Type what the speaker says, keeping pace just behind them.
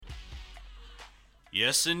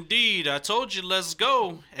Yes, indeed. I told you, let's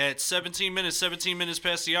go. At 17 minutes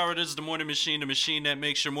past the hour, this is the Morning Machine, the machine that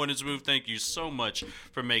makes your mornings move. Thank you so much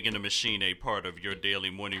for making the machine a part of your daily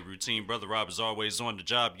morning routine. Brother Rob is always on the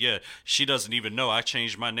job. Yeah, she doesn't even know I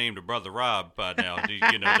changed my name to Brother Rob by now.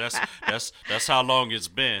 You know, that's how long it's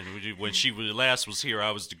been. When she last was here,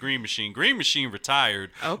 I was the Green Machine. Green Machine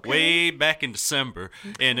retired way back in December,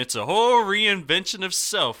 and it's a whole reinvention of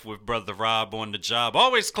self with Brother Rob on the job.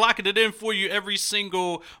 Always clocking it in for you every single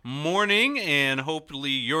morning, and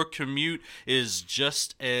hopefully your commute is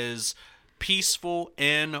just as peaceful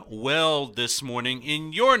and well this morning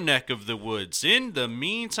in your neck of the woods. In the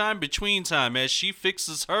meantime, between time, as she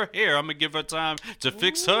fixes her hair, I'm gonna give her time to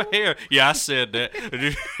fix her hair. Yeah, I said that.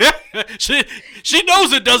 she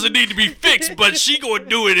knows it doesn't need to be fixed, but she gonna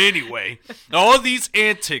do it anyway. All these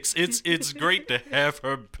antics, it's great to have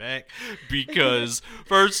her back because,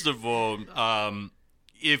 first of all,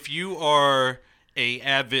 if you are a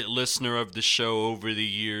avid listener of the show over the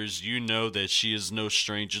years, you know that she is no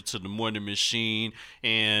stranger to the Morning Machine.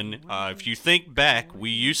 And if you think back, we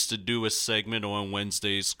used to do a segment on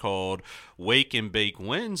Wednesdays called Wake and Bake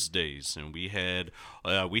Wednesdays, and we had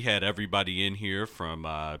everybody in here from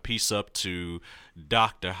Peace Up to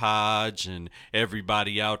Dr. Hodge and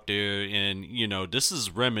everybody out there, and you know, this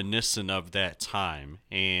is reminiscent of that time.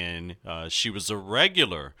 And she was a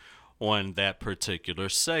regular on that particular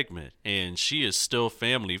segment, and she is still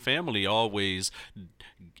family. Family always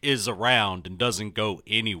is around and doesn't go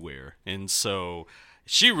anywhere, and so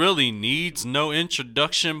she really needs no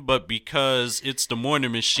introduction, but because it's the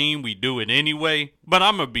Morning Machine, we do it anyway. But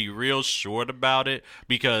I'm gonna be real short about it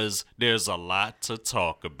because there's a lot to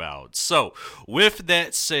talk about. So with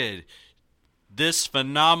that said, this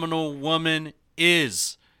phenomenal woman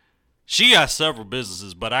she got several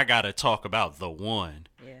businesses, but I gotta talk about the one.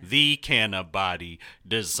 Yeah. The Canna Body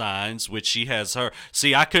Designs, which she has her.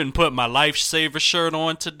 See, I couldn't put my Lifesaver shirt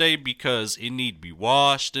on today because it need to be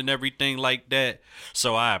washed and everything like that.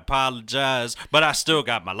 So I apologize, but I still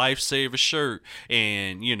got my Lifesaver shirt,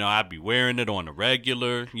 and you know I'd be wearing it on the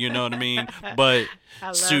regular. You know what I mean? But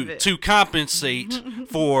to compensate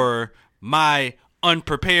for my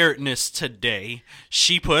unpreparedness today,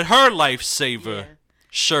 she put her Lifesaver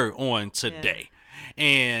shirt on today,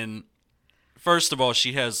 and first of all,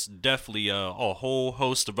 she has definitely a whole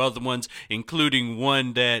host of other ones, including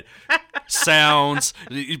one that sounds,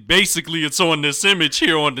 basically it's on this image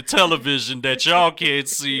here on the television that y'all can't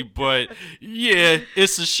see, but yeah,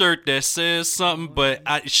 it's a shirt that says something,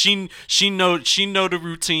 but she know the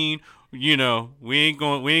routine. You know, we ain't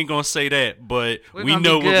gonna say that, but we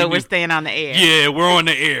know what we do. We're staying on the air. Yeah, we're on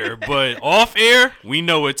the air, but off air, we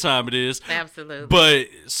know what time it is. Absolutely. But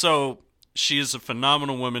so she is a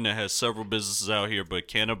phenomenal woman that has several businesses out here, but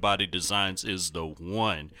Canna Body Designs is the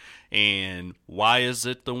one. And why is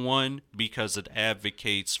it the one? Because it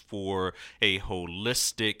advocates for a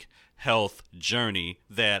holistic health journey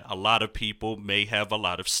that a lot of people may have a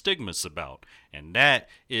lot of stigmas about, and that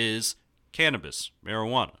is cannabis,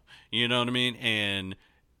 marijuana. You know what I mean? And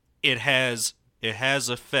it has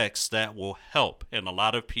effects that will help. And a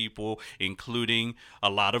lot of people, including a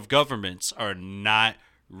lot of governments, are not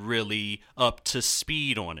really up to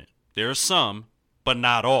speed on it. There are some, but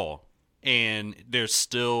not all. And there's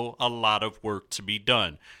still a lot of work to be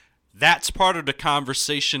done. That's part of the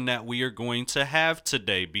conversation that we are going to have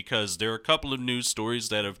today, because there are a couple of news stories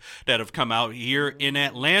that have come out here in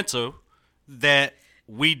Atlanta that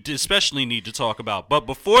we especially need to talk about. But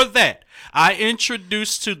before that, I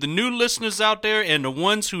introduce to the new listeners out there and the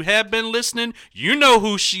ones who have been listening, you know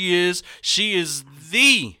who she is. She is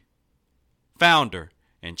the founder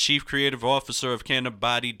and chief creative officer of Canna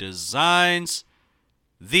Body Designs,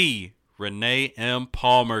 the Renee M.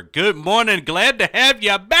 Palmer. Good morning. Glad to have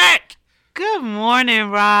you back. Good morning,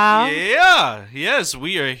 Rob. Yeah, yes,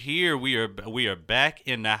 we are here. We are back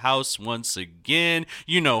in the house once again.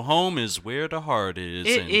 You know, home is where the heart is.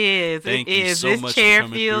 It is. Thank you so this much chair for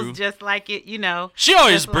coming feels through. Just like it, you know. She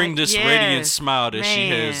always just brings like, this yes, radiant smile that she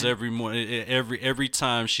man. has every morning. Every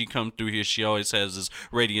time she comes through here, she always has this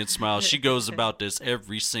radiant smile. She goes about this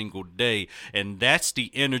every single day, and that's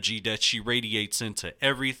the energy that she radiates into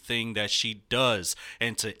everything that she does.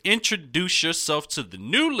 And to introduce yourself to the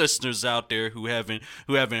new listeners out there who haven't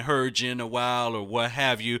heard you in a while or what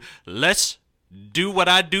have you, let's do what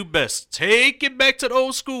I do best. Take it back to the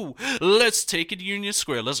old school. Let's take it to Union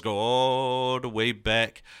Square. Let's go all the way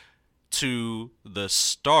back to the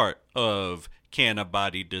start of Canna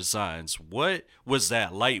Body Designs. What was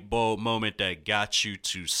that light bulb moment that got you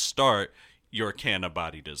to start your Canna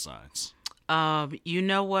Body Designs? You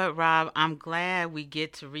know what, Rob? I'm glad we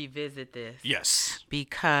get to revisit this. Yes.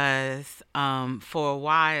 Because for a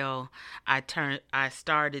while I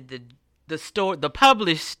started the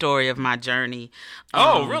published story of my journey.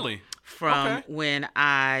 Oh, really? From when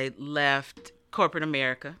I left corporate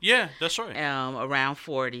America. Yeah, that's right. Around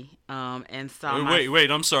 40. And so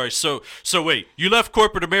wait, I'm sorry. So wait, you left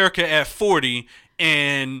corporate America at 40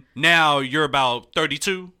 and now you're about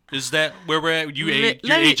 32? Is that where we're at? You're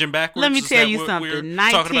aging backwards? Let me tell you something.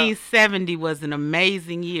 1970 was an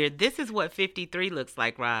amazing year. This is what 53 looks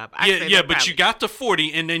like, Rob. But you got to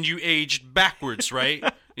 40 and then you aged backwards, right?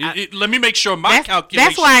 Let me make sure my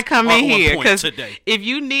calculations That's why I come in here, because if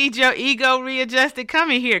you need your ego readjusted,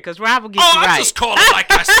 come in here, because Rob will get you right. I just call it like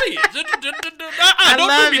I see it.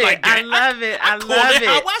 Don't do me like that. I love it. I love it.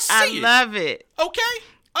 How I see it. I love it. Okay.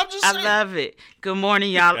 I'm just saying. I love it. Good morning,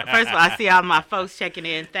 y'all. First of all, I see all my folks checking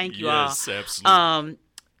in. Thank you all. Yes, absolutely.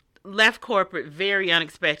 Left corporate very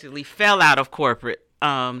unexpectedly. Fell out of corporate.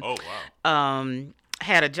 Oh, wow.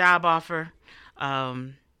 Had a job offer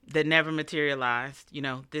that never materialized. You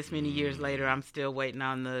know, this many years later, I'm still waiting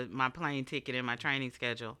on my plane ticket and my training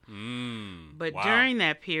schedule. But during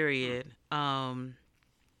that period,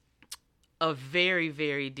 a very,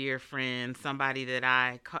 very dear friend, somebody that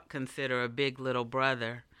I consider a big little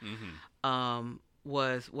brother,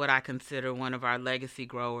 was what I consider one of our legacy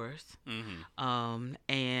growers,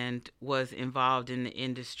 and was involved in the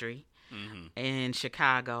industry in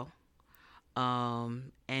Chicago.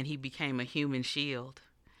 And he became a human shield.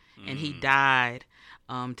 And he died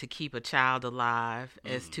to keep a child alive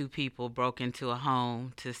as two people broke into a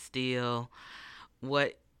home to steal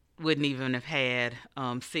what wouldn't even have had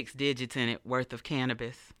 6 digits in it worth of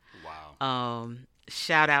cannabis. Wow.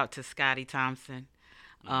 Shout out to Scotty Thompson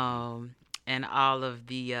and all of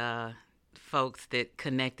the folks that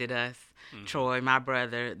connected us. Troy, my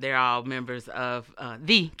brother, they're all members of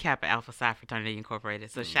the Kappa Alpha Psi Fraternity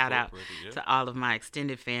Incorporated. So shout out to all of my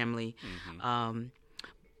extended family.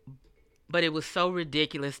 But it was so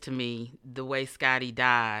ridiculous to me the way Scotty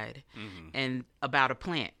died and about a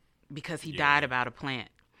plant, because he died about a plant.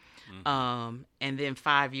 And then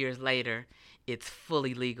 5 years later, it's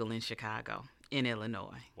fully legal in Chicago, in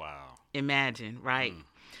Illinois. Wow. Imagine, right?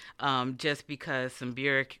 Just because some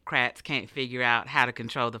bureaucrats can't figure out how to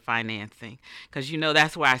control the financing. Because,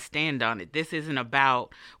 that's where I stand on it. This isn't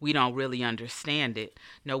about we don't really understand it.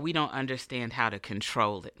 No, we don't understand how to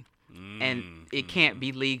control it. And it can't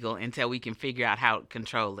be legal until we can figure out how to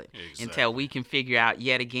control it. Exactly. Until we can figure out,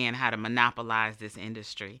 yet again, how to monopolize this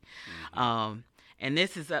industry. And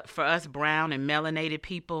this is, for us brown and melanated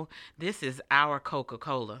people, this is our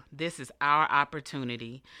Coca-Cola. This is our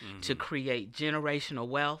opportunity to create generational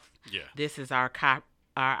wealth. Yeah. This is our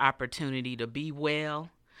opportunity to be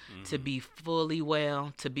well, to be fully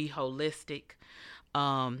well, to be holistic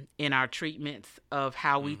in our treatments of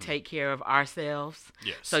how we take care of ourselves.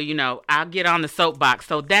 Yes. So, I'll get on the soapbox.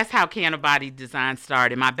 So that's how Canna Body Design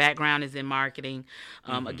started. My background is in marketing.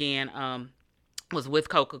 Was with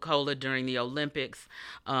Coca-Cola during the Olympics,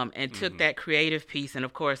 and took that creative piece. And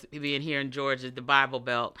of course, being here in Georgia, the Bible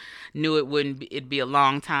Belt, knew it'd be a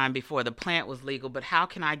long time before the plant was legal. But how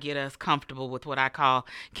can I get us comfortable with what I call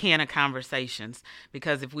Canna conversations?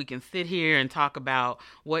 Because if we can sit here and talk about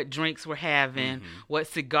what drinks we're having, what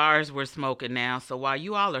cigars we're smoking now. So while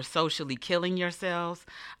you all are socially killing yourselves,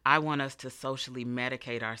 I want us to socially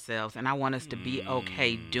medicate ourselves, and I want us to be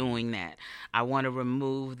okay doing that. I want to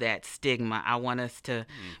remove that stigma. I want us to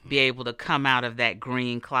be able to come out of that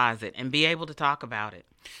green closet and be able to talk about it.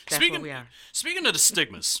 That's where we are. Speaking of the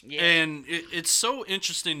stigmas, and it's so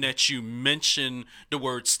interesting that you mention the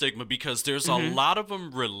word stigma, because there's a lot of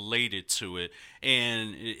them related to it,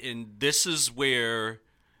 and this is where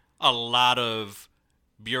a lot of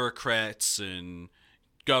bureaucrats and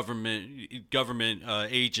government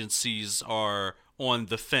agencies are on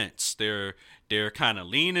the fence. They're kind of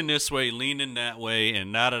leaning this way, leaning that way,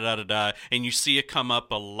 and da-da-da-da-da. And you see it come up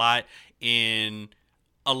a lot in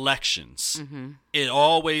elections. It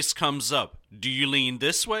always comes up. Do you lean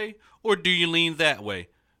this way or do you lean that way?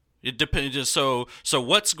 It depends. So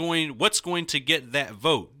what's going to get that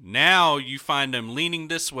vote? Now you find them leaning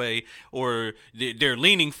this way, or they're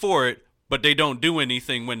leaning for it, but they don't do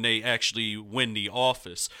anything when they actually win the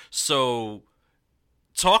office. So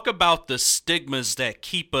talk about the stigmas that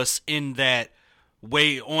keep us in that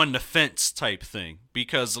way on the fence type thing,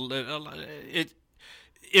 because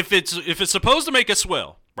if it's supposed to make us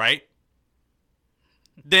well, right?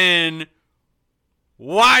 Then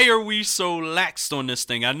why are we so laxed on this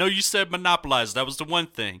thing? I know you said monopolize. That was the one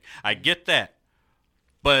thing. I get that.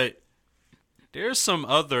 But there's some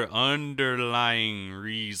other underlying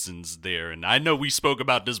reasons there. And I know we spoke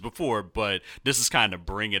about this before, but this is kind of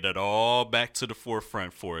bringing it all back to the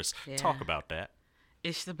forefront for us. Yeah. Talk about that.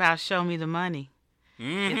 It's about show me the money.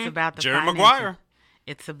 Mm-hmm. It's about the Jerry financing. Maguire.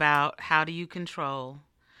 It's about how do you control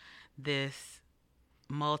this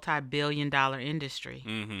multi-billion-dollar industry.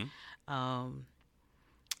 Mm-hmm.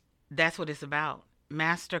 That's what it's about.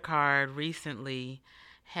 MasterCard recently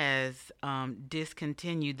has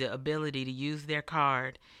discontinued the ability to use their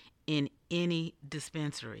card in any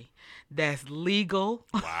dispensary that's legal.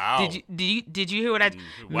 Wow. Did you hear what I?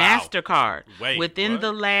 Wow. MasterCard. Wait, within what?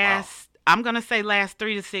 the last, I'm gonna say last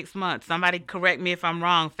 3 to 6 months. Somebody correct me if I'm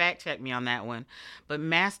wrong. Fact check me on that one. But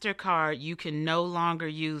MasterCard, you can no longer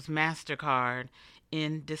use MasterCard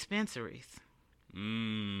in dispensaries. It's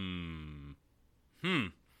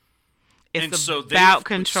And so about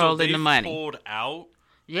controlling the money. Pulled out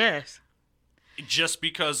Yes. just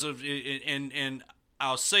because of it, and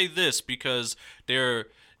I'll say this because there's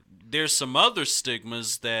some other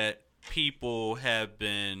stigmas that people have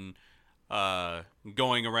been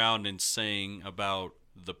going around and saying about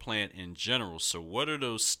the plant in general. So what are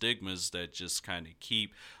those stigmas that just kind of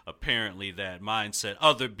keep apparently that mindset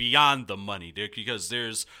other beyond the money there, because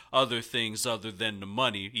there's other things other than the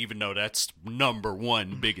money, even though that's number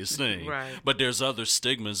one biggest thing, Right. but there's other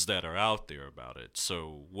stigmas that are out there about it.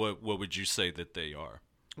 So what would you say that they are?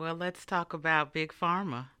 Well, let's talk about Big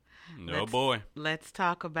Pharma. No boy. Let's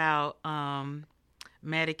talk about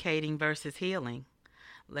medicating versus healing.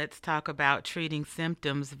 Let's talk about treating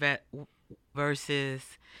symptoms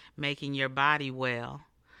versus making your body well.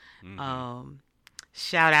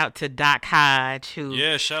 Shout out to Doc Hodge, who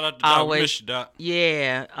Shout out to Doc. Miss you,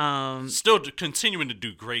 Doc. Still continuing to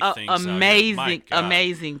do great things.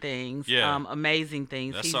 Amazing things. Yeah. Amazing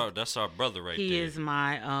things. That's our brother right there. He is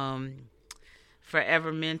my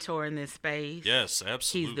forever mentor in this space. Yes,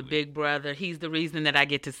 absolutely. He's the big brother. He's the reason that I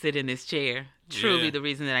get to sit in this chair. Truly the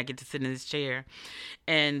reason that I get to sit in this chair.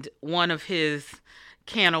 And one of his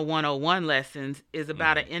Canna 101 lessons is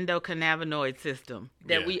about an endocannabinoid system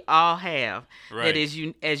that we all have, that is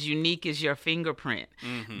as unique as your fingerprint,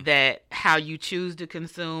 that how you choose to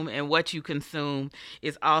consume and what you consume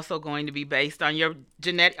is also going to be based on your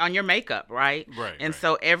on your makeup, right? And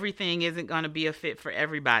so everything isn't going to be a fit for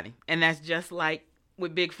everybody. And that's just like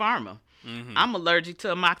with Big Pharma. I'm allergic to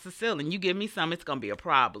amoxicillin. You give me some, it's going to be a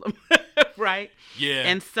problem, right? Yeah.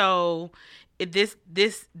 And so this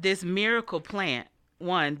miracle plant,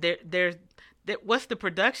 one, what's the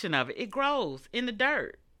production of it? It grows in the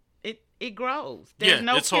dirt. It grows. There's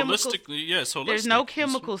no chemicals. It's holistic. There's no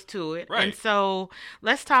chemicals to it. Right. And so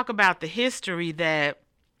let's talk about the history that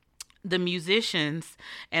the musicians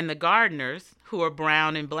and the gardeners, who are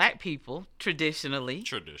brown and black people traditionally,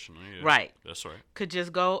 right. That's right. could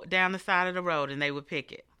just go down the side of the road and they would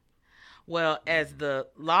pick it. Well, as the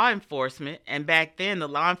law enforcement, and back then the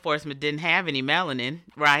law enforcement didn't have any melanin,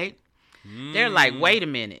 right? They're like, wait a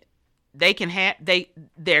minute.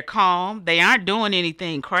 They're calm. They aren't doing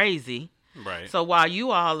anything crazy. Right. So while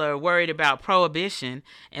you all are worried about prohibition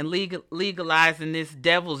and legalizing this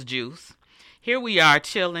devil's juice, here we are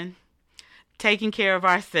chilling, taking care of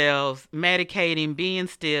ourselves, medicating, being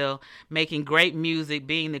still, making great music,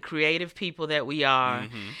 being the creative people that we are,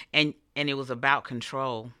 and it was about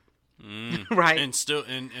control. Right. And still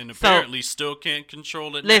and apparently still can't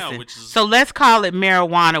control it now, which is so let's call it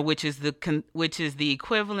marijuana, which is the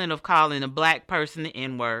equivalent of calling a black person the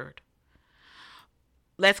N-word.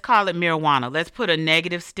 Let's call it marijuana. Let's put a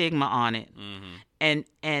negative stigma on it. And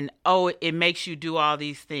it makes you do all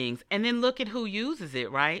these things. And then look at who uses it,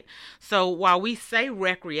 right? So while we say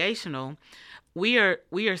recreational, we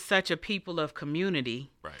are such a people of community,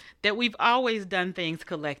 right, that we've always done things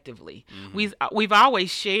collectively. We've always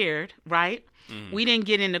shared, right? We didn't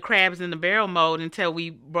get into crabs in the barrel mode until we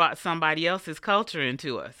brought somebody else's culture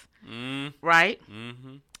into us, right?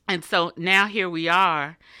 And so now here we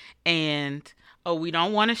are, and we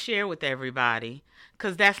don't want to share with everybody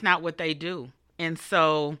because that's not what they do. And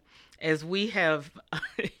so as we have,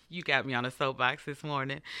 you got me on a soapbox this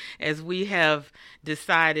morning, as we have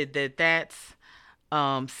decided that that's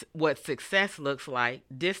what success looks like,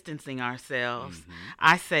 distancing ourselves,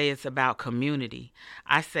 I say it's about community.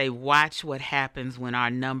 I say watch what happens when our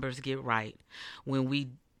numbers get right, when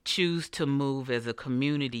we choose to move as a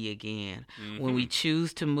community again, when we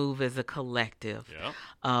choose to move as a collective.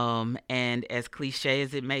 And as cliche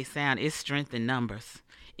as it may sound, it's strength in numbers.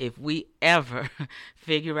 If we ever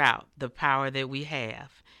figure out the power that we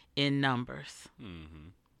have in numbers.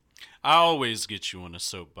 I always get you on a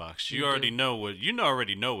soapbox. You Already do. know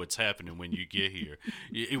already know what's happening when you get here.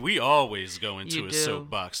 We always go into You a do.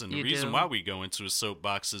 soapbox, and the You reason do. why we go into a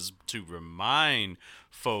soapbox is to remind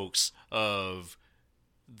folks of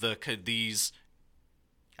these.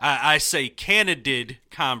 I say candid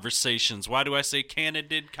conversations. Why do I say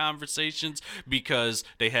candid conversations? Because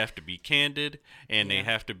they have to be candid and they Yeah.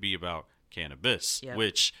 have to be about cannabis, Yep.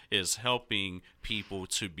 which is helping people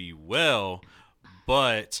to be well.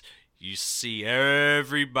 But you see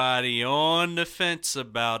everybody on the fence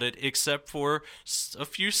about it except for a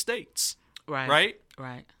few states, Right. right?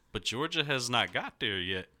 Right. But Georgia has not got there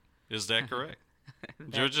yet. Is that correct? That-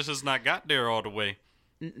 Georgia has not got there all the way.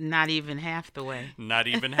 Not even half the way. Not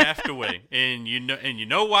even half the way. And you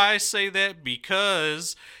know why I say that?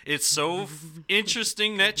 Because it's so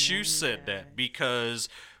interesting that you said that. Because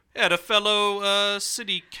I had a fellow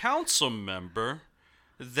city council member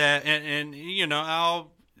that, and you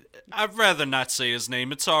know, I'd rather not say his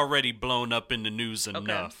name. It's already blown up in the news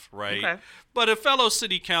enough, right? Okay. But a fellow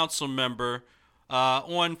city council member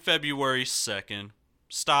on February 2nd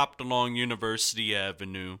stopped along University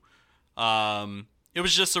Avenue. It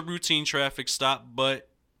was just a routine traffic stop, but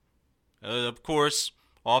of course,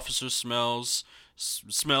 officer smells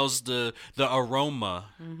the aroma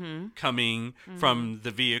coming from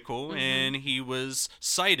the vehicle, and he was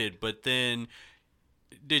cited. But then,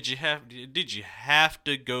 did you have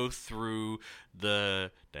to go through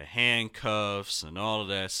the handcuffs and all of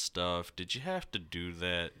that stuff? Did you have to do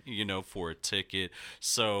that, for a ticket?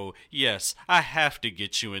 So yes, I have to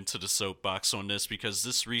get you into the soapbox on this because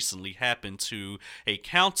this recently happened to a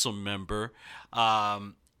council member,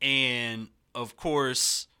 and of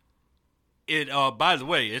course, it. By the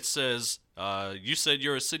way, it says you said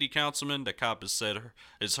you're a city councilman. The cop is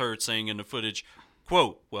heard saying in the footage,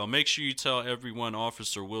 quote, "Well, make sure you tell everyone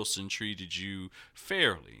Officer Wilson treated you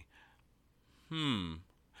fairly."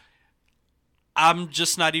 I'm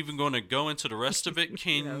just not even going to go into the rest of it.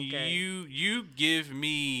 Can Okay. you give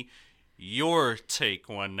me your take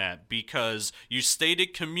on that? Because you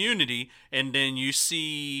stated community, and then you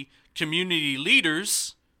see community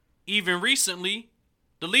leaders, even recently,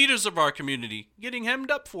 the leaders of our community getting hemmed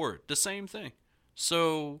up for it, the same thing.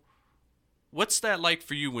 So what's that like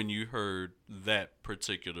for you when you heard that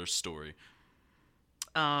particular story?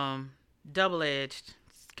 Double-edged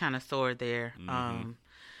kind of sword there.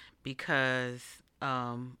 Because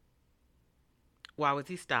why was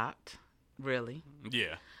he stopped? Really?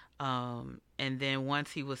 Yeah. And then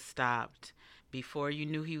once he was stopped, before you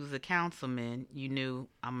knew he was a councilman, you knew,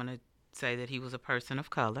 I'm gonna say that he was a person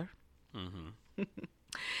of color.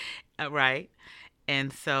 Right.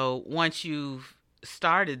 And so once you've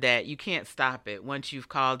started that, you can't stop it once you've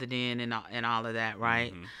called it in and all of that,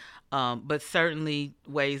 right? But certainly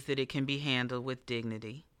ways that it can be handled with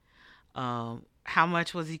dignity. How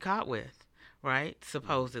much was he caught with, right?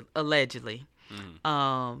 Supposedly, allegedly.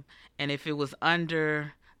 And if it was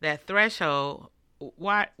under that threshold,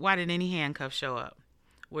 why did any handcuffs show up?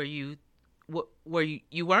 Were you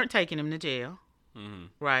weren't taking him to jail,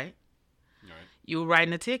 right? Right. You were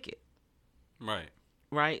writing a ticket, right?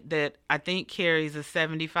 That I think carries a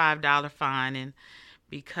 $75 fine, and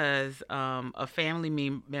because a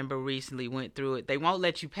family member recently went through it, they won't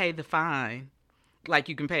let you pay the fine like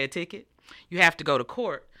you can pay a ticket. You have to go to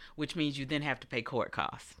court, which means you then have to pay court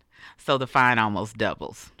costs. So the fine almost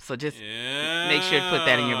doubles. So just make sure to put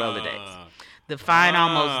that in your Rolodex. The fine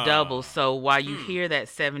almost doubles. So while you hear that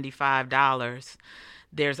 $75,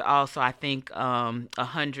 there's also, I think,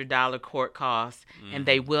 $100 court cost, and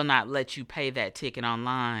they will not let you pay that ticket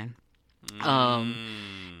online.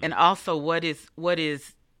 And also, what is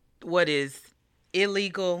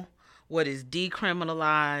illegal, what is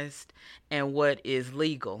decriminalized, and what is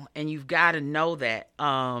legal, and you've got to know that.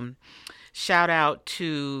 Shout out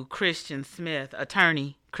to Christian Smith,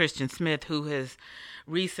 attorney Christian Smith, who has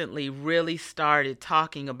recently really started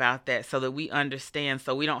talking about that so that we understand,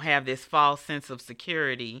 so we don't have this false sense of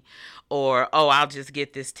security, or I'll just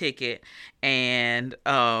get this ticket, and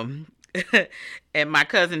and my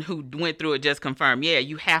cousin who went through it just confirmed, yeah,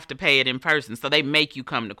 you have to pay it in person, so they make you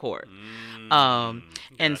come to court.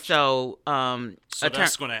 And so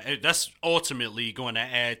that's ultimately going to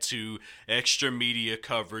add to extra media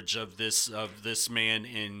coverage of this man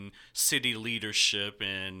in city leadership,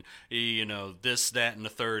 and this, that, and the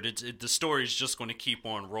third. The story is just going to keep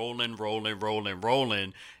on rolling,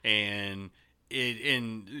 and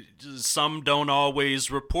some don't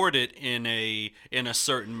always report it in a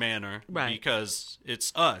certain manner, right? Because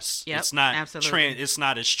it's us. Yep, it's not absolutely. It's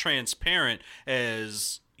not as transparent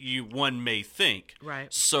as one may think.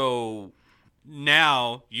 Right. So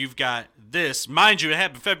now you've got this. Mind you, it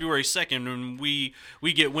happened February 2nd, and we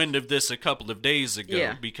get wind of this a couple of days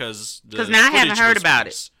ago because now I haven't heard about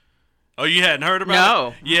it. Oh, you hadn't heard about it?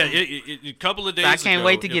 No. Yeah, a couple of days ago. I can't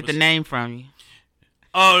wait to get the name from you.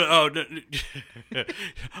 Oh,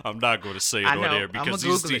 I'm not going to say it on air because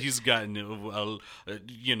he's gotten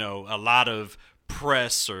a lot of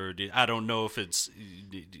press, or I don't know if it's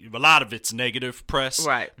a lot of it's negative press,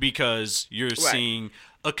 right? Because you're seeing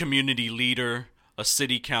a community leader, a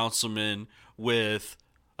city councilman with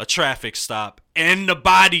a traffic stop, and the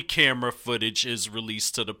body camera footage is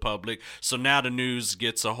released to the public. So now the news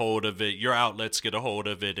gets a hold of it, your outlets get a hold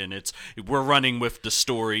of it, and we're running with the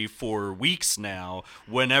story for weeks now,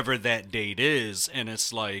 whenever that date is, and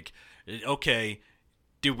it's like, okay,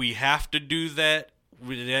 do we have to do that?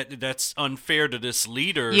 That's unfair to this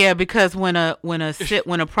leader. Yeah, because when a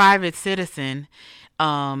private citizen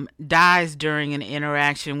dies during an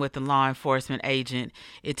interaction with a law enforcement agent,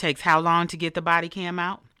 it takes how long to get the body cam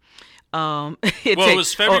out? It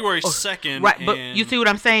was February 2nd. Right, but you see what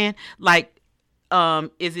I'm saying? Like,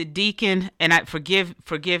 is it Deacon, and I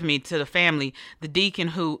forgive me to the family, the Deacon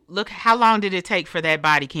who, look, how long did it take for that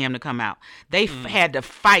body cam to come out? They had to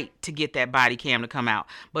fight to get that body cam to come out.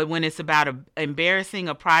 But when it's about embarrassing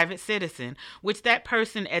a private citizen, which that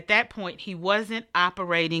person at that point, he wasn't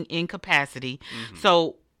operating in capacity,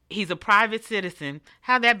 so he's a private citizen.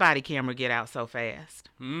 How'd that body camera get out so fast?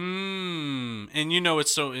 And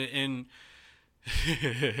it's so in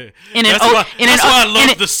that's why I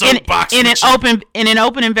love the soapbox. In an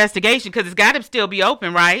open investigation, because it's got to still be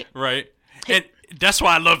open, right? Right. And that's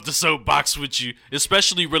why I love the soapbox with you,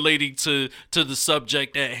 especially relating to the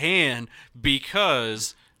subject at hand,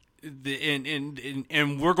 because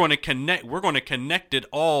and we're going to connect it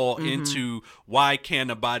all into why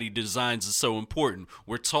Canna Body Designs is so important.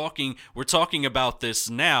 We're talking about this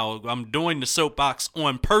now. I'm doing the soapbox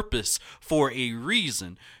on purpose for a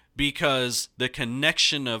reason, because the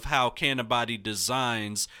connection of how Canna Body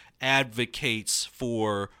Designs advocates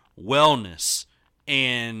for wellness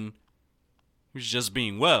and just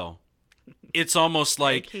being well. It's almost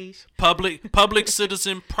like public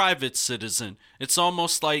citizen, private citizen. It's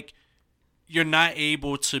almost like you're not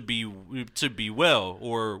able to be well,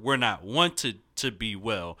 or we're not wanted to be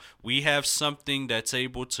well. We have something that's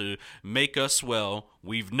able to make us well.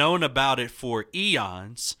 We've known about it for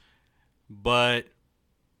eons, but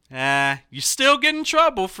you still get in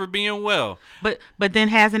trouble for being well. But then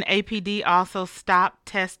hasn't APD also stopped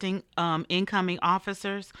testing incoming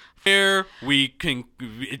officers? Where we can,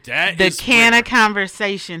 the Canna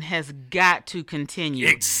conversation has got to continue.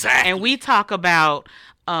 Exactly. And we talk about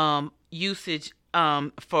usage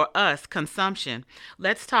for us, consumption.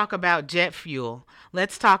 Let's talk about jet fuel.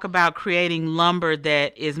 Let's talk about creating lumber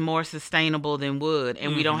that is more sustainable than wood,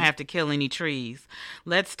 and we don't have to kill any trees.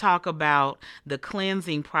 Let's talk about the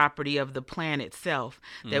cleansing property of the plant itself,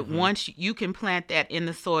 that once you can plant that in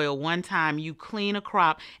the soil one time, you clean a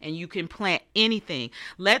crop and you can plant anything.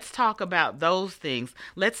 Let's talk about those things.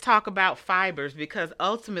 Let's talk about fibers, because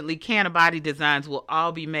ultimately Canna Body Designs will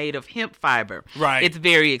all be made of hemp fiber. Right. It's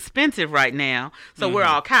very expensive right now, so we're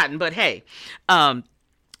all cotton, but hey,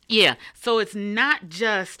 yeah, so it's not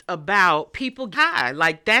just about people high.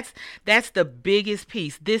 Like that's the biggest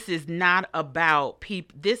piece. This is not about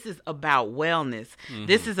people. This is about wellness.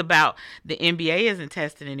 This is about, the NBA isn't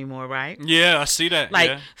tested anymore, right? Yeah, I see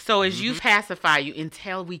that. So as you pacify you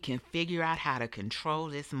until we can figure out how to control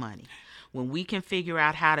this money. When we can figure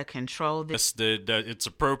out how to control this, it's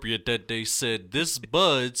appropriate that they said this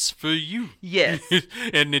bud's for you. Yes,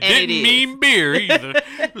 and it didn't mean beer either.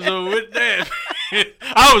 So with that,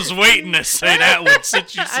 I was waiting to say that one.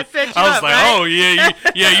 Since you said, I was like, right? Oh yeah,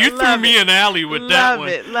 you threw me an alley with that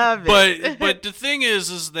one. Love it. But the thing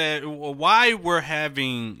is that why we're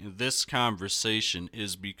having this conversation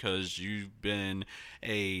is because you've been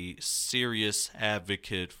a serious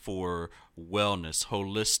advocate for wellness,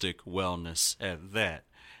 holistic wellness at that.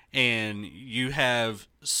 And you have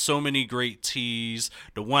so many great teas.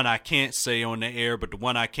 The one I can't say on the air, but the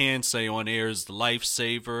one I can say on air is the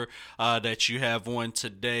Lifesaver that you have on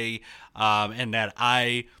today, and that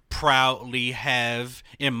I proudly have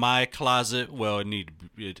in my closet. Well,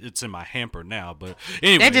 it's in my hamper now, but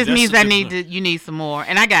anyway. That just means you need some more,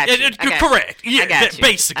 and I got you. Correct. Yeah, I got you.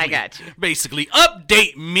 Basically, I got you. Basically,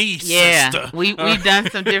 update me, sister. We've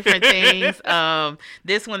done some different things.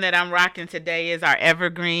 This one that I'm rocking today is our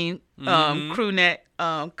evergreen crew neck,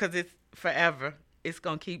 because it's forever. It's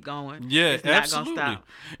gonna keep going. Yeah, it's absolutely. Not gonna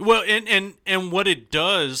stop. Well, and what it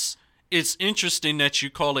does. It's interesting that you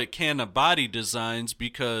call it Canna Body Designs,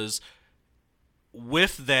 because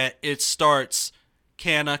with that, it starts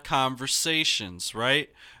Canna conversations, right?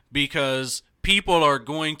 Because people are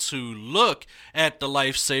going to look at the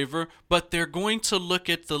lifesaver, but they're going to look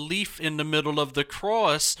at the leaf in the middle of the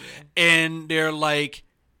cross, and they're like,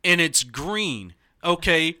 and it's green.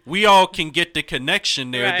 Okay, we all can get the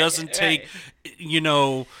connection there. It doesn't take,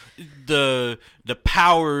 the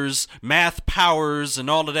powers, math powers, and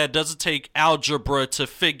all of that. It doesn't take algebra to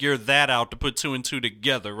figure that out, to put two and two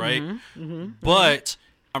together, right? But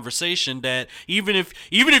conversation that even if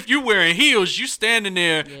you're wearing heels, you standing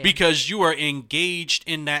there because you are engaged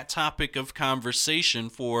in that topic of conversation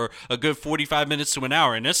for a good 45 minutes to an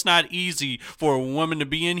hour. And it's not easy for a woman to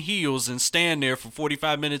be in heels and stand there for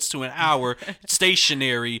 45 minutes to an hour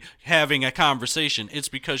stationary having a conversation. It's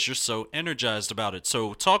because you're so energized about it.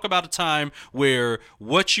 So talk about a time where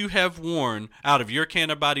what you have worn out of your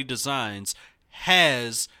Canna Body designs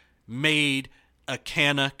has made a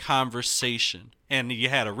Canna conversation, and you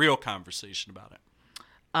had a real conversation about it.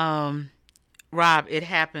 Rob, it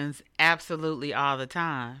happens absolutely all the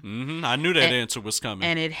time. I knew that answer was coming.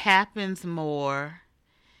 And it happens more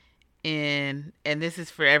and this is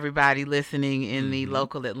for everybody listening in the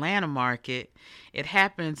local Atlanta market, it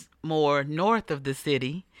happens more north of the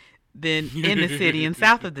city than in the city and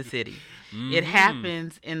south of the city. It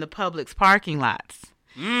happens in the Publix parking lots.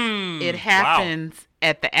 It happens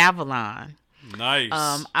at the Avalon. Nice.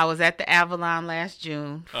 I was at the Avalon last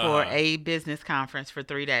June for a business conference for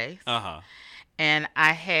 3 days. And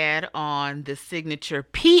I had on the signature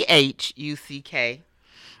PHUCK.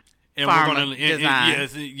 And we're gonna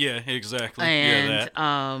yeah, exactly. And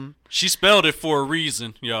that. She spelled it for a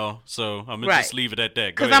reason, y'all. So I'm gonna just leave it at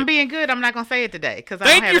that. Because I'm being good, I'm not gonna say it today.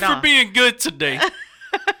 Thank you for being good today.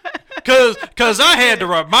 Because I had to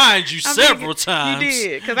remind you several times. You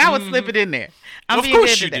did, because I would slip it in there. I'm being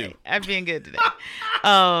good today. I'm being good today.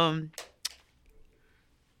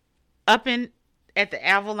 Up at the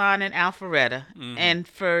Avalon in Alpharetta, and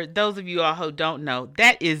for those of you all who don't know,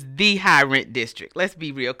 that is the high rent district. Let's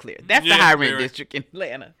be real clear. That's the high rent district in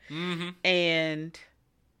Atlanta. And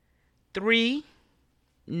 3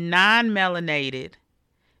 non-melanated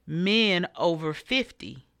men over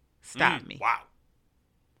 50 stopped me. Wow.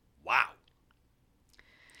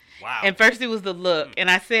 And first it was the look, and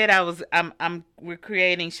I said we're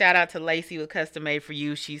creating, shout out to Lacey with Custom Made for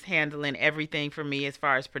You. She's handling everything for me as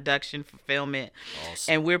far as production, fulfillment.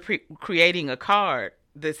 Awesome. And we're creating a card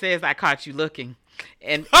that says I caught you looking,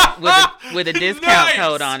 and with a discount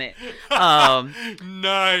code on it.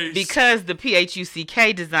 Nice. Because the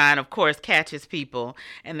PHUCK design, of course, catches people,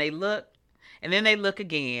 and they look. And then they look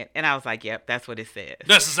again, and I was like, yep, that's what it says.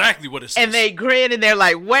 That's exactly what it says. And they grin, and they're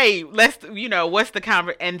like, wait, what's the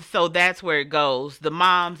conversation? And so that's where it goes. The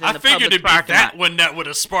moms in the Publix parking lot. I figured it'd be that one that would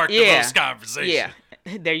have sparked the most conversation.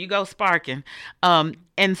 Yeah, there you go, sparking. And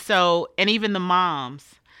even the moms,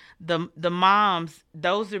 the moms,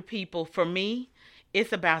 those are people, for me,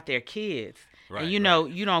 it's about their kids. Right, and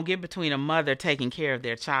you don't get between a mother taking care of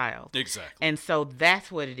their child. Exactly. And so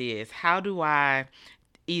that's what it is. How do I...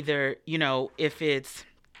 Either, if it's,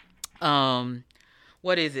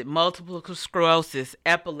 multiple sclerosis,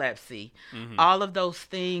 epilepsy, all of those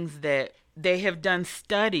things that they have done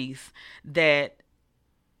studies that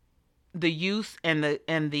the use and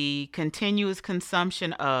the continuous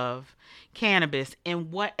consumption of cannabis in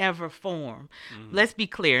whatever form. Let's be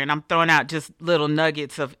clear, and I'm throwing out just little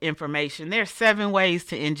nuggets of information. There's 7 ways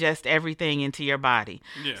to ingest everything into your body.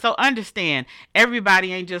 Yeah. So understand,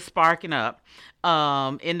 everybody ain't just sparking up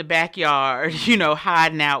in the backyard,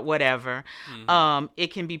 hiding out, whatever.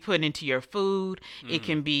 It can be put into your food. It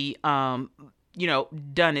can be done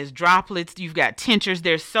as droplets. You've got tinctures.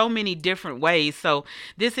 There's so many different ways. So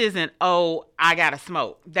this isn't, I gotta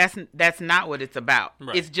smoke. That's not what it's about.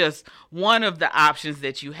 Right. It's just one of the options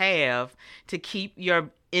that you have to keep your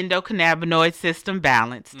endocannabinoid system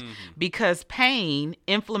balanced, because pain,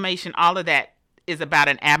 inflammation, all of that is about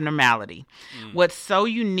an abnormality. What's so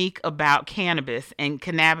unique about cannabis and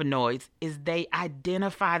cannabinoids is they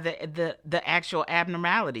identify the actual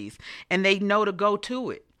abnormalities, and they know to go to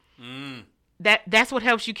it. That's what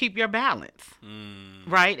helps you keep your balance,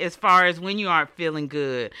 right? As far as when you aren't feeling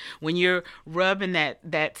good, when you're rubbing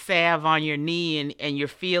that salve on your knee and you're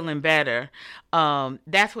feeling better,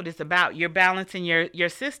 that's what it's about. You're balancing your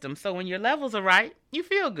system. So when your levels are right, you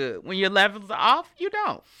feel good. When your levels are off, you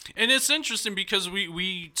don't. And it's interesting because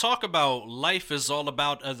we talk about life is all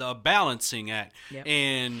about a balancing act. Yep.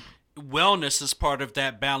 And wellness is part of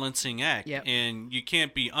that balancing act. Yep. And you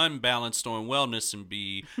can't be unbalanced on wellness and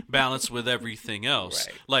be balanced with everything else.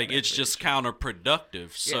 Right. It's just counterproductive.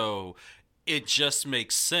 Yep. So it just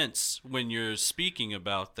makes sense when you're speaking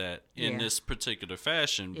about that in this particular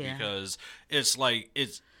fashion, because it's like,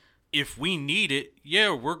 if we need it,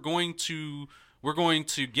 we're going to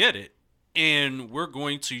get it, and we're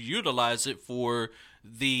going to utilize it for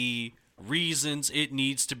the reasons it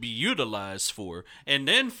needs to be utilized for, and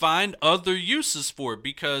then find other uses for it.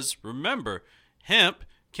 Because remember, hemp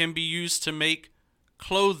can be used to make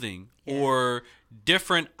clothing or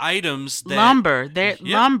different items that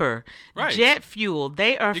lumber, right, jet fuel.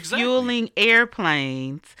 They are fueling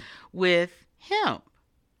airplanes with hemp.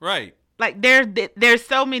 Right. Like there's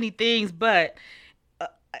so many things, but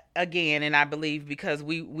again, and I believe because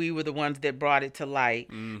we were the ones that brought it to light,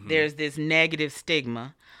 there's this negative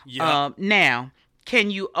stigma. Now,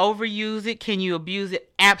 can you overuse it? Can you abuse it?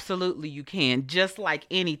 Absolutely, you can. Just like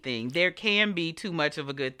anything, there can be too much of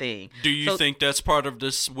a good thing. Do you think that's part of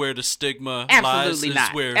this, where the stigma absolutely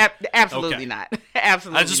lies? Not. Absolutely not.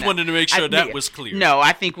 Absolutely. I just wanted to make sure that was clear. No,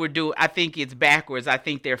 I think I think it's backwards. I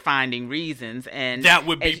think they're finding reasons, and that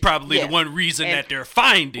would be probably the one reason that they're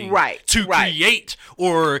finding, to create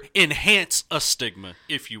or enhance a stigma,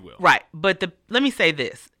 if you will. Right. But let me say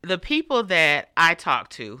this. The people that I talk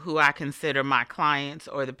to, who I consider my clients,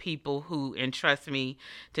 or the people who entrust me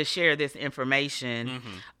to share this information,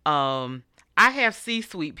 I have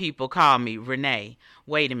C-suite people call me, Renee,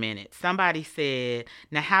 wait a minute. Somebody said,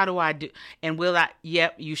 now how do I do? And will I?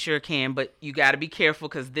 Yep, you sure can, but you got to be careful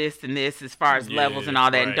because this and this, as far as levels and all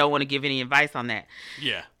that, and don't want to give any advice on that.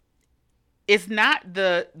 Yeah. It's not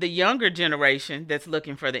the younger generation that's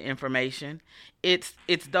looking for the information. It's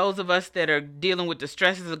those of us that are dealing with the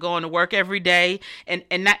stresses of going to work every day, and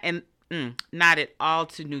not at all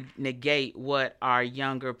to negate what our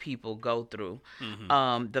younger people go through.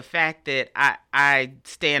 The fact that I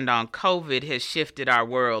stand on COVID has shifted our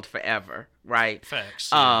world forever. Right. Facts.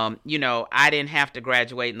 You know, I didn't have to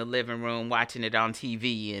graduate in the living room watching it on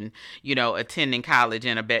TV, and attending college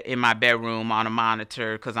in my bedroom on a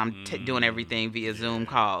monitor, because I'm doing everything via Zoom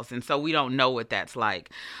calls, and so we don't know what that's like.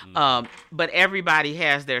 But everybody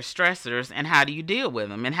has their stressors, and how do you deal with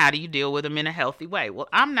them, and how do you deal with them in a healthy way? Well,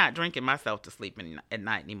 I'm not drinking myself to sleep at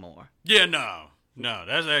night anymore. Yeah, no,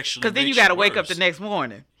 that's actually, because then you got to wake up the next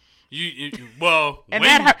morning. And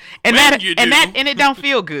it don't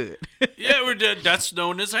feel good. Yeah, that's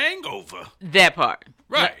known as hangover. That part,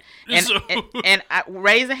 right? And I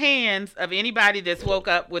raise the hands of anybody that's woke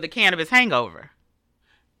up with a cannabis hangover.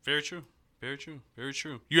 Very true. Very true. Very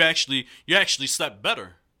true. You actually slept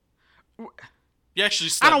better. You actually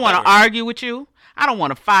slept. I don't want to argue with you. I don't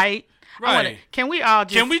want to fight. Right? Can we all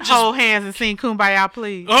just hold hands and sing "Kumbaya,"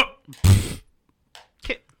 please?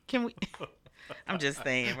 Can we? I'm just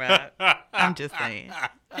saying, Rob. I'm just saying.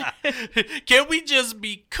 Can we just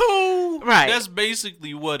be cool? Right. That's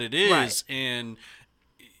basically what it is. Right. And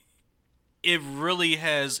it really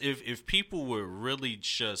has, if people would really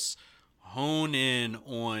just hone in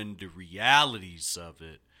on the realities of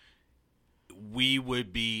it, we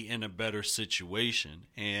would be in a better situation.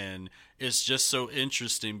 And it's just so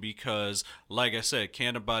interesting because, like I said,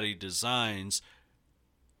 Canna Body Designs,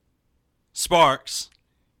 Sparks.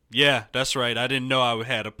 Yeah, that's right. I didn't know I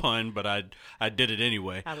had a pun, but I did it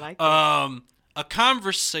anyway. I like that. A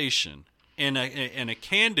conversation, and a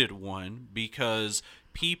candid one, because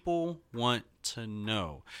people want to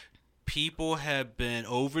know. People have been,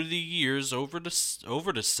 over the years, over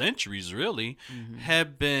the centuries, really,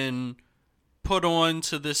 have been put on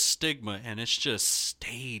to this stigma, and it's just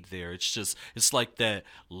stayed there. It's like that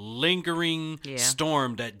lingering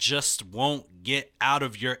storm that just won't get out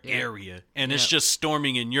of your area, and it's just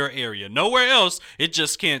storming in your area. Nowhere else. It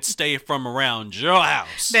just can't stay from around your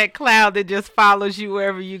house. That cloud that just follows you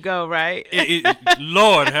wherever you go, right?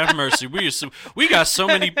 Lord have mercy. We got so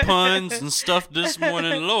many puns and stuff this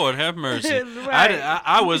morning. Lord have mercy. Right.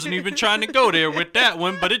 I wasn't even trying to go there with that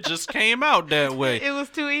one, but it just came out that way. It was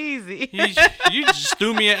too easy. You just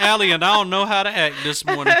threw me an alley, and I don't know how to act this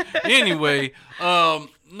morning. Anyway,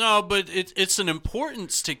 no, but it's an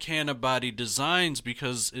importance to Canna Body Designs,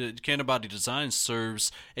 because Canna Body Designs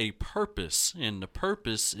serves a purpose, and the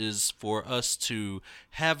purpose is for us to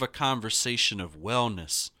have a conversation of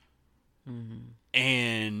wellness.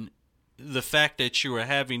 And the fact that you are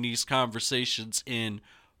having these conversations in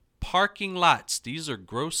parking lots, these are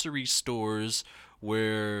grocery stores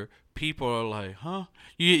where people are like, huh?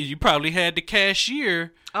 You probably had the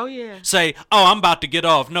cashier say, oh, I'm about to get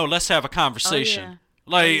off. No, let's have a conversation.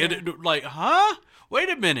 Like, huh? Wait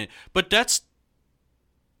a minute. But that's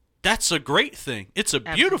a great thing. It's a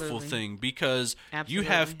beautiful thing, because you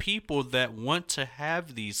have people that want to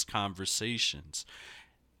have these conversations,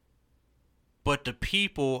 but the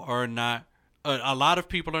people are not a lot of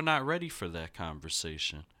people are not ready for that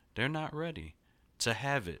conversation. They're not ready to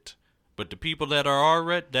have it. But the people that are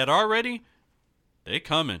ready, they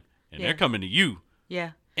coming, and they're coming to you.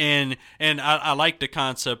 Yeah. And I like the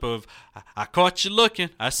concept of I caught you looking,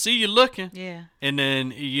 I see you looking. Yeah. And then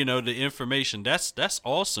the information. That's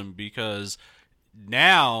awesome, because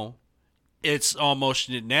now it's almost,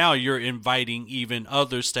 now you're inviting even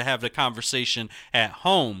others to have the conversation at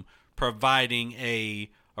home, providing a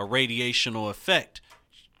radiational effect.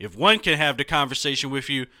 If one can have the conversation with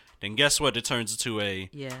you, then guess what? It turns into a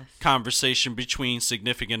conversation between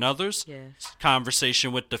significant others. Yes.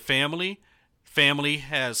 Conversation with the family. Family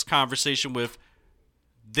has conversation with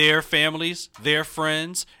their families, their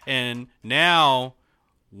friends, and now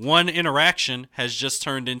one interaction has just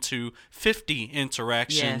turned into 50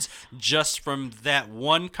 interactions just from that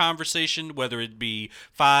one conversation, whether it be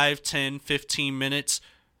 5, 10, 15 minutes,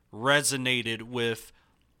 resonated with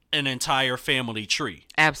an entire family tree.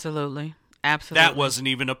 Absolutely. That wasn't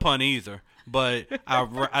even a pun either, but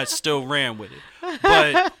I still ran with it.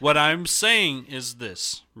 But what I'm saying is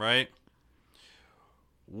this, right?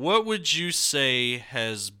 What would you say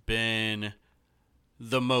has been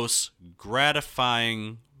the most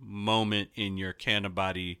gratifying moment in your Canna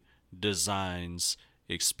Body Designs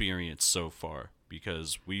experience so far?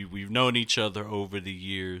 Because we've known each other over the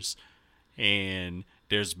years, and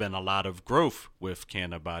there's been a lot of growth with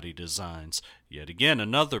Canna Body Designs. Yet again,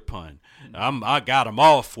 another pun. I got them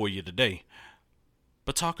all for you today.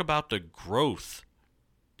 But talk about the growth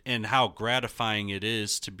and how gratifying it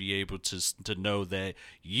is to be able to know that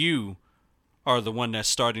you are the one that's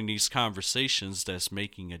starting these conversations that's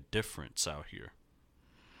making a difference out here.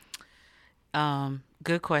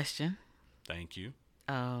 Good question. Thank you.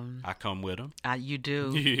 I come with them. You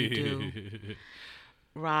do. You do.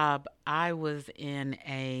 Rob, I was in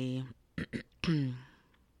a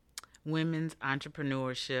women's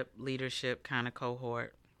entrepreneurship leadership kind of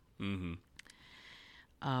cohort. Mm-hmm.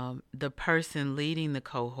 The person leading the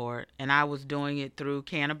cohort, and I was doing it through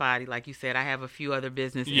Canna Body. Like you said, I have a few other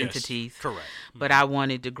business entities. Correct. But I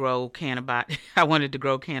wanted to grow Canna Body. I wanted to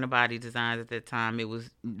grow Canna Body Designs at that time. It was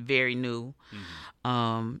very new,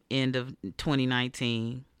 end of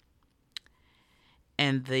 2019.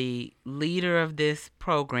 And the leader of this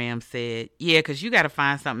program said, "Yeah, because you got to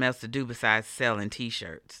find something else to do besides selling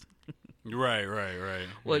T-shirts." Right.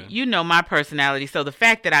 Well, you know my personality, so the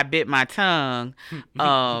fact that I bit my tongue,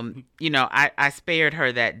 I spared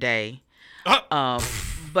her that day.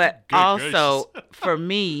 But also, for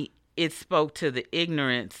me, it spoke to the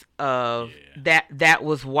ignorance of that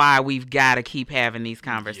was why we've got to keep having these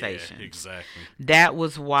conversations. Yeah, exactly. That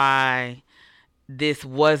was why this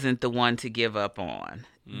wasn't the one to give up on.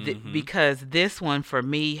 Because this one, for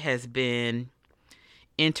me, has been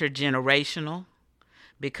intergenerational.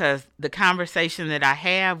 Because the conversation that I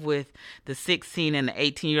have with the 16 and the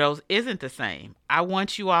 18-year-olds isn't the same. I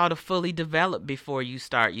want you all to fully develop before you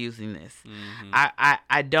start using this.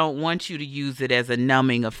 I don't want you to use it as a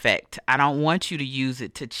numbing effect. I don't want you to use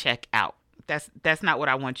it to check out. That's not what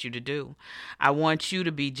I want you to do. I want you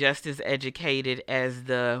to be just as educated as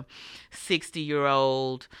the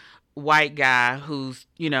 60-year-old white guy who's,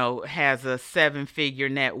 has a 7-figure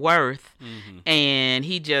net worth, and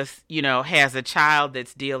he just, has a child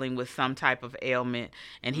that's dealing with some type of ailment,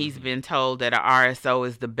 and he's been told that an RSO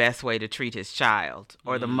is the best way to treat his child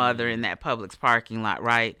or the mother in that Publix parking lot,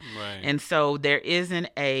 right? And so there isn't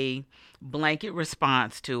a blanket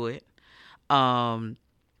response to it.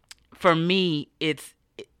 For me, it's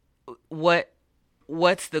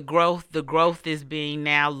what's the growth? The growth is being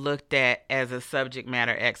now looked at as a subject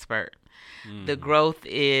matter expert. The growth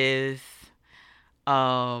is me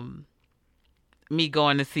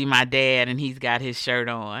going to see my dad, and he's got his shirt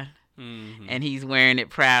on, and he's wearing it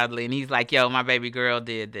proudly, and he's like, "Yo, my baby girl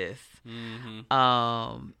did this."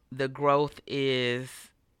 The growth is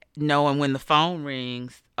knowing when the phone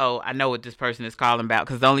rings, oh, I know what this person is calling about,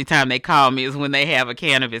 because the only time they call me is when they have a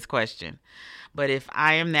cannabis question. But if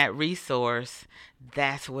I am that resource,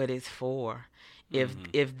 that's what it's for.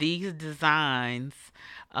 If these designs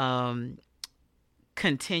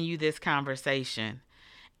continue this conversation,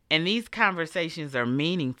 and these conversations are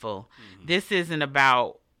meaningful, this isn't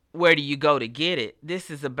about where do you go to get it.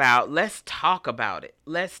 This is about, let's talk about it.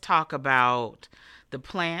 Let's talk about the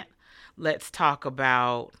plant. Let's talk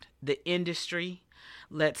about the industry.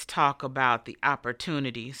 Let's talk about the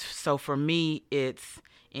opportunities. So for me, it's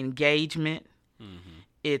engagement.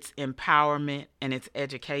 It's empowerment, and it's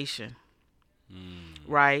education,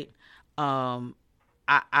 right?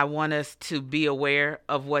 I want us to be aware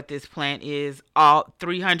of what this plant is, all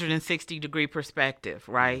 360-degree perspective,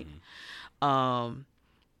 right?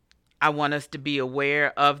 I want us to be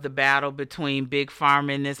aware of the battle between big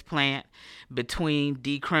pharma and this plant, between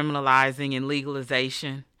decriminalizing and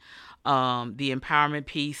legalization, the empowerment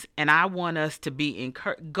piece. And I want us to be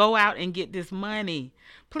go out and get this money.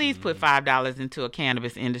 Please put $5 into a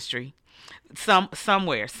cannabis industry.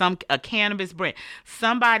 Somewhere, a cannabis brand.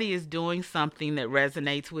 Somebody is doing something that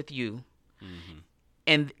resonates with you,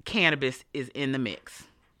 and cannabis is in the mix.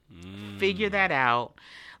 Figure that out.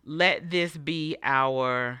 Let this be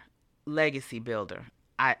our legacy builder.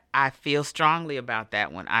 I feel strongly about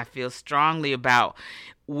that one. I feel strongly about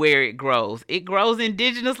where it grows. It grows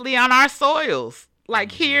indigenously on our soils,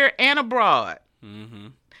 like here and abroad.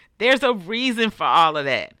 There's a reason for all of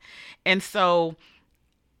that. And so,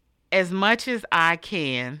 as much as I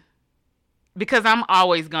can, because I'm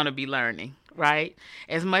always going to be learning, right?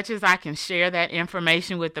 As much as I can share that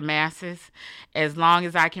information with the masses, as long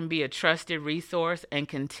as I can be a trusted resource and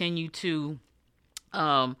continue to,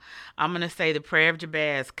 I'm going to say the prayer of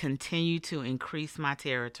Jabez, continue to increase my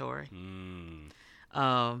territory.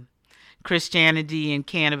 Christianity and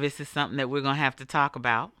cannabis is something that we're going to have to talk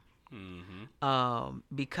about.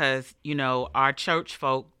 Because, our church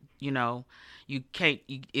folk, you can't,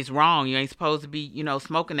 it's wrong. You ain't supposed to be,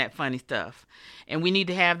 smoking that funny stuff. And we need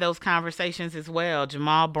to have those conversations as well.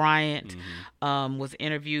 Jamal Bryant was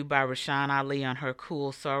interviewed by Rashawn Ali on her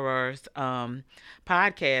Cool Sorors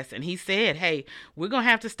podcast. And he said, hey, we're going to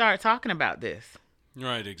have to start talking about this.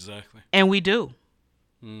 Right, exactly. And we do.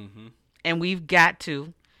 And we've got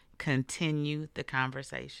to continue the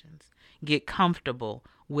conversations. Get comfortable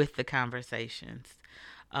with the conversations.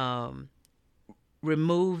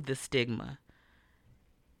 Remove the stigma.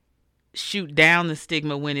 Shoot down the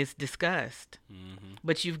stigma when it's discussed.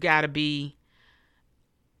 But you've got to be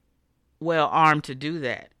well armed to do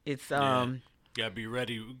that. It's gotta be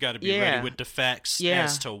ready. Got to be ready with the facts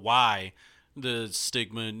as to why the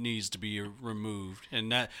stigma needs to be removed,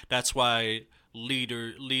 and that's why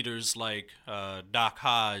leaders like Doc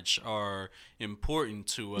Hodge are important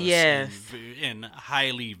to us, and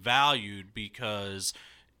highly valued, because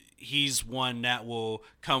he's one that will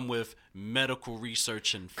come with medical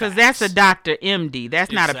research and facts. Because that's a Dr. MD.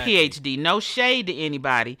 That's not a PhD. No shade to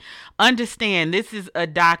anybody. Understand, this is a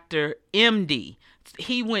Dr. MD.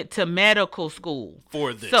 He went to medical school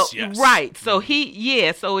for this. So, yes. Right. So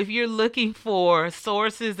so if you're looking for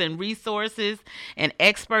sources and resources and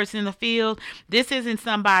experts in the field, this isn't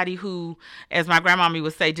somebody who, as my grandmommy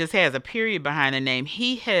would say, just has a period behind the name.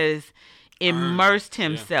 He has immersed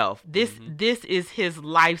himself. This is his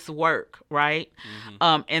life's work, right?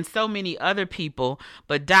 And so many other people,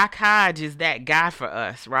 but Doc Hodge is that guy for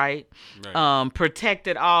us, right? Protect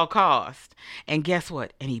at all costs. And guess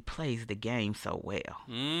what? And he plays the game so well.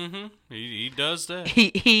 He does that.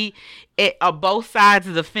 He both sides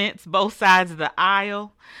of the fence, both sides of the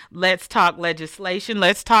aisle. Let's talk legislation.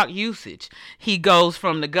 Let's talk usage. He goes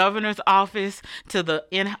from the governor's office to the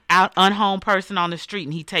unhomed person on the street,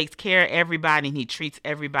 and he takes care of everybody, and he treats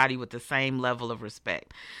everybody with the same level of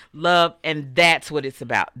respect, love, and that's what it's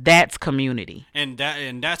about. That's community. And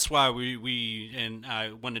that's why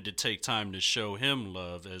I wanted to take time to show him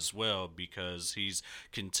love as well, because he's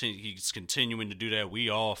continuing to do that. We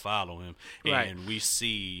all follow him, and we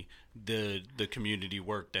see the community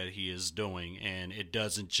work that he is doing, and it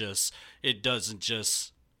doesn't just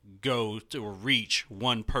go to reach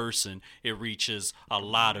one person. It reaches a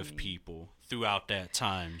lot of people throughout that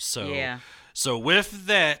time. So with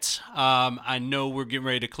that, I know we're getting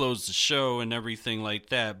ready to close the show and everything like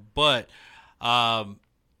that, but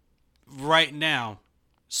right now,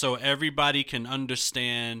 so everybody can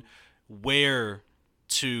understand where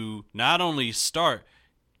to not only start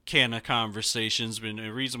Canna conversations, but the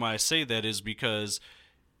reason why I say that is because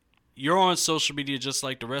you're on social media just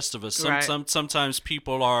like the rest of us. Sometimes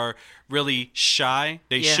people are really shy.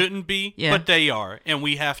 They shouldn't be, but they are, and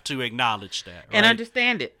we have to acknowledge that, right? And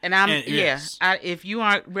understand it. And if you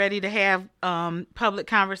aren't ready to have public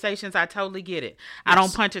conversations, I totally get it. I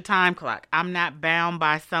don't punch a time clock. I'm not bound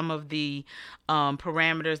by some of the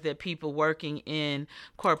parameters that people working in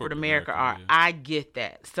corporate America are. Yeah. I get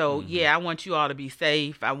that. So I want you all to be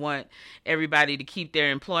safe. I want everybody to keep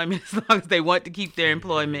their employment as long as they want to keep their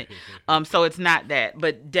employment. So it's not that,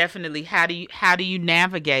 but definitely, how do you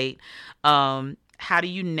navigate the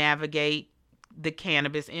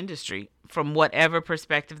cannabis industry from whatever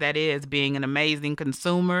perspective that is, being an amazing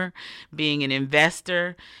consumer, being an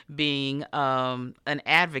investor, being an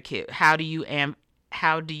advocate? How do you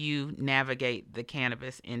navigate the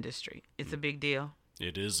cannabis industry? It's a big deal.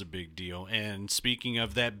 It is a big deal. And speaking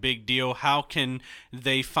of that big deal, how can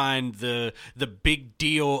they find the big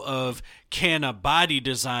deal of Canna Body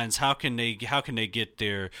Designs? How can they get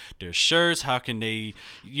their shirts? How can they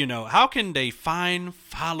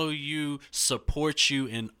follow you, support you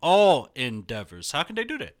in all endeavors? How can they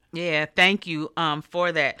do that? Yeah, thank you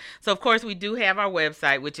for that. So, of course, we do have our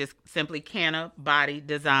website, which is simply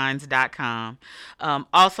cannabodydesigns.com.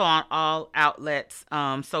 Also on all outlets,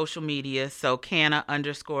 social media, so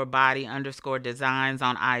Canna_body_designs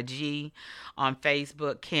on IG, on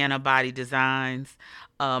Facebook, Canna Body Designs.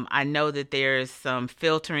 I know that there's some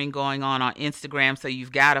filtering going on Instagram, so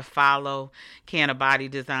you've got to follow Canna Body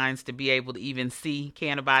Designs to be able to even see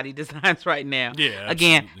Canna Body Designs right now. Yeah, absolutely.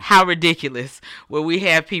 Again, how ridiculous, where we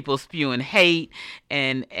have people spewing hate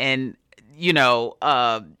and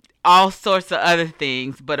all sorts of other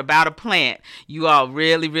things, but about a plant, you all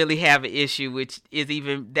really, really have an issue, which is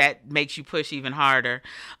that makes you push even harder.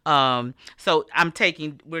 So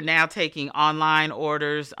we're now taking online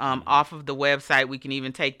orders off of the website. We can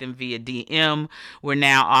even take them via DM. We're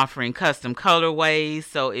now offering custom colorways.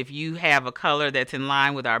 So if you have a color that's in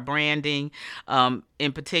line with our branding,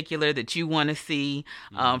 in particular that you want to see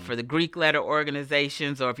for the Greek letter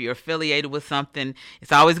organizations, or if you're affiliated with something,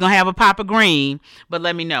 it's always going to have a pop of green, but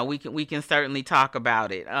let me know. We can certainly talk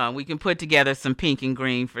about it. We can put together some pink and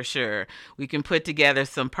green for sure. We can put together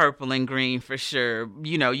some purple and green for sure.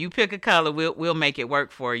 You pick a color, we'll make it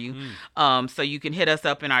work for you. So you can hit us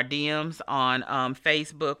up in our DMs on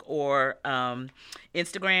Facebook or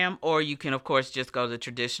Instagram, or you can, of course, just go the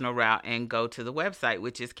traditional route and go to the website,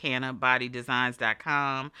 which is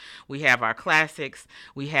cannabodydesigns.com. We have our classics.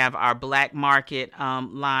 We have our Black Market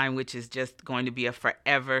line, which is just going to be a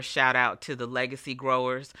forever shout out to the legacy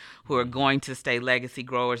growers who are going to stay legacy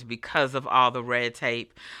growers because of all the red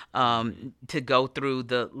tape to go through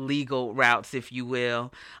the legal routes, if you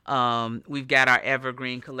will. We've got our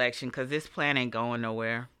evergreen collection because this plant ain't going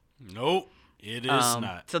nowhere. Nope. It is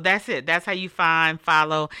not. So that's it. That's how you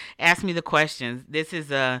follow. Ask me the questions. This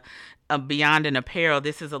is a beyond an apparel.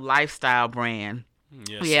 This is a lifestyle brand.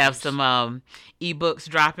 Yes, we have some ebooks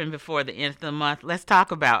dropping before the end of the month. Let's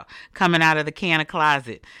talk about coming out of the Canna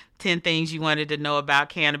closet. 10 things you wanted to know about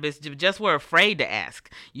cannabis, just were afraid to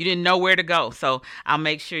ask. You didn't know where to go. So I'll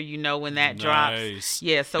make sure you know when that drops.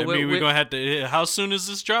 Yeah, so we're going to have to, how soon is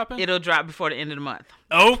this dropping? It'll drop before the end of the month.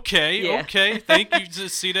 Okay, Yeah. okay. Thank you. To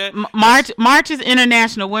see that. March is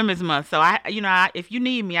International Women's Month, so if you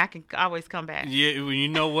need me, I can always come back. Yeah, well, you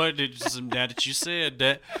know what? Now that you said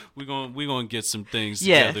that, we're gonna get some things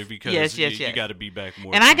together because you got to be back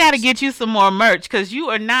more. And I got to get you some more merch because you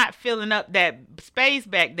are not filling up that space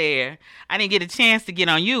back there. I didn't get a chance to get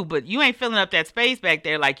on you, but you ain't filling up that space back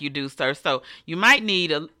there like you do, sir. So you might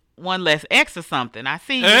need one less X or something. I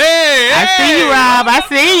see you. I see you, Rob. I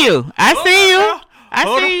see you. I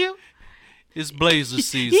see you. It's blazer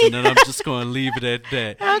season, and I'm just going to leave it at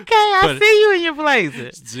that. Okay, I see you in your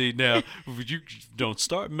blazer. See, now, you don't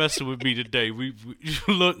start messing with me today. We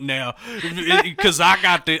look now, because I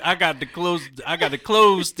got to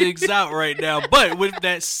close things out right now. But with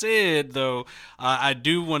that said, though, I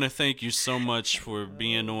do want to thank you so much for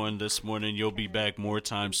being on this morning. You'll be back more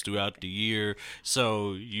times throughout the year.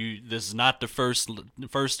 So this is not the first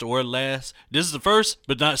or last. This is the first,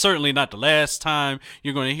 but certainly not the last time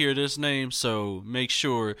you're going to hear this name. So make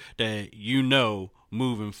sure that you know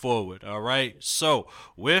moving forward. All right. So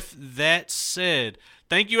with that said,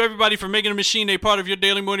 thank you everybody for making the machine a part of your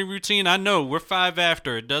daily morning routine. I know we're 5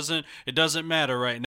 after. It doesn't matter right now.